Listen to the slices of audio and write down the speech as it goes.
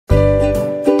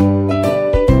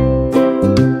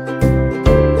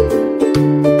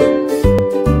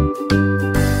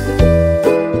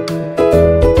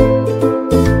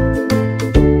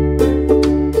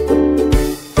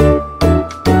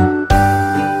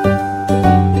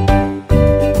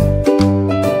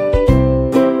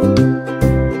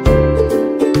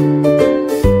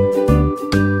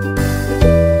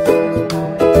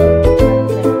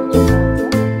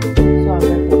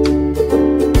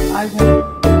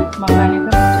मखाने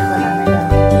का मिक्सचर बनाने जा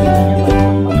रहे हैं। ये मैंने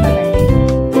भरपूर मखाना है।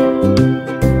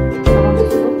 अब हम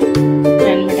इसको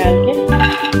पैन में डाल के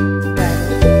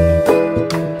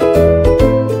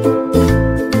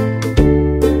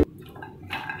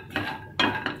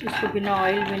इसको बिना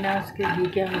ऑयल बिना उसके घी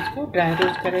के हम इसको ड्राई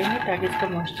रोस्ट करेंगे ताकि इसका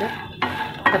मॉइस्चर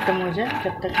ख़त्म हो जाए।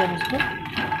 जब तक हम इसको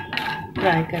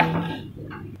फ्राई करेंगे।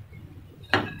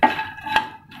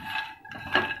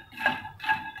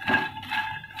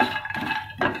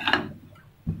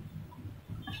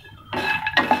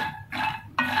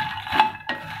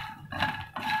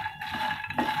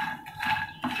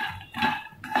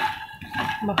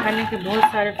 मखाने के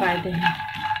बहुत सारे फ़ायदे हैं।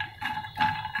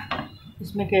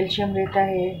 इसमें कैल्शियम रहता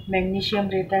है, मैग्नीशियम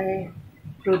रहता है,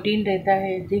 प्रोटीन रहता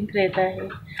है, जिंक रहता है,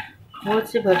 बहुत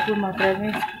से भरपूर मात्रा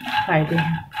में फ़ायदे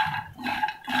हैं।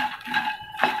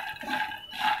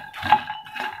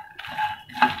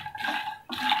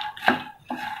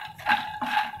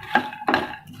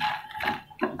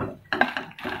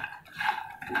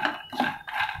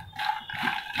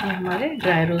 ये हमारे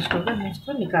ड्राई रोस्ट होगा, हम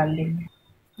इसको निकाल लेंगे।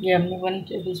 ये हमने 1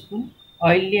 टेबलस्पून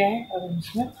ऑयल लिया है और हम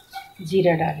इसमें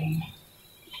जीरा डालेंगे।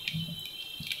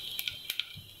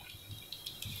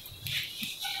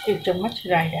 1 चम्मच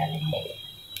राई डालेंगे।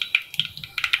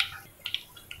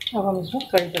 अब हम इसमें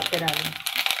कड़ी पत्ते डालेंगे।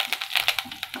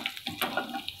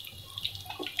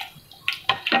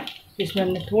 इसमें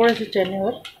हमने थोड़े से चने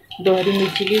और 2 हरी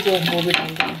मिर्ची ली जो हम वो भी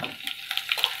डाल देंगे।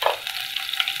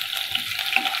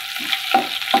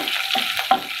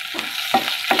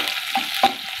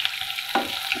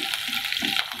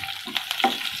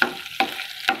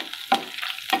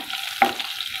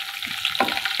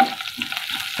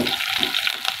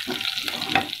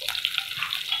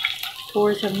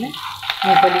 थोड़े से हमने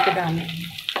मूंगफली के दाने हैं।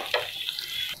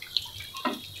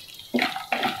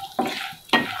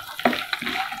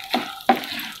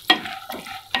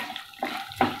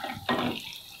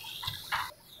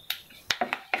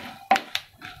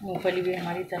 मूंगफली भी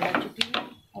हमारी तला चुकी है।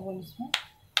 अब हम इसमें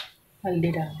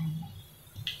हल्दी डालेंगे।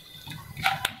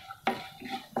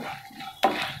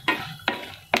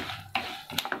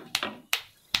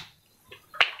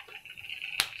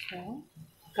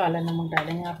 काला नमक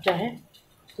डालेंगे, आप चाहे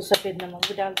तो सफ़ेद नमक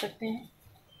भी डाल सकते हैं।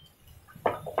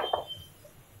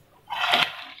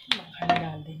 मखाना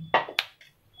डाल देंगे।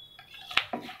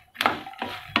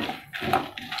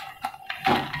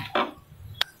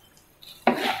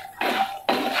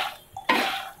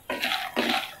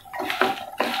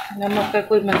 नमक का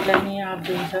कोई मतलब नहीं है, आप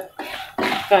जो सा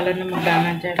काला नमक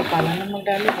डालना चाहे तो काला नमक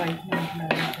डालें, वाइट नमक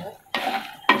डालना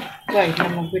चाहे वाइट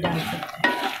नमक भी डाल सकते हैं।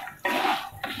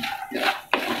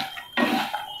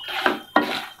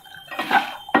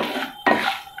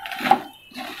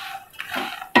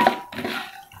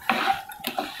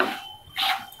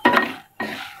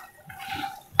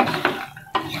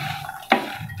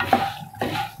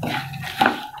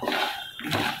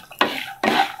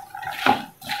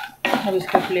 अब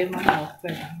इसका फ्लेम हम ऑफ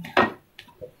कर देंगे।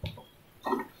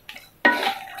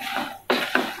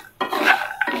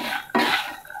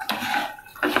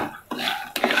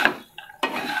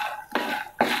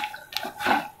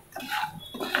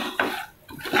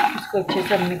 इसको अच्छे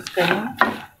से मिक्स करेंगे।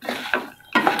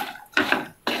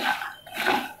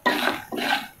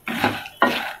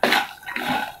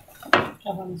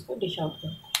 अब हम इसको डिश आउट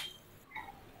करें।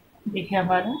 देखिए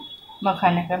हमारा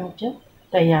मखाने का मिक्सचर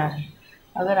तैयार है।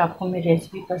 अगर आपको मेरी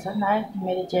रेसिपी पसंद आए तो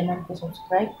मेरे चैनल को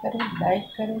सब्सक्राइब करें, लाइक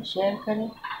करें, शेयर करें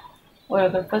और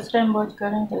अगर फर्स्ट टाइम वॉच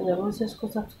करें तो ज़रूर से इसको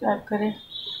सब्सक्राइब करें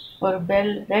और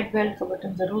रेड बेल का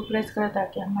बटन ज़रूर प्रेस करें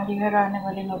ताकि हमारी घर आने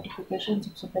वाली नोटिफिकेशन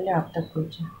सबसे पहले आप तक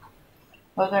पहुँचे।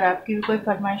 और अगर आपकी भी कोई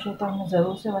फरमाइश हो तो हमें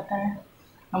ज़रूर से बताएं।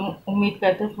 हम उम्मीद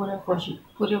करते हैं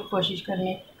पूरी कोशिश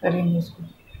करेंगे इसको।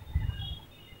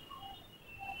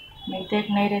 मिलते एक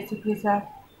नई रेसिपी के साथ।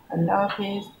 अल्लाह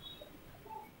हाफिज़।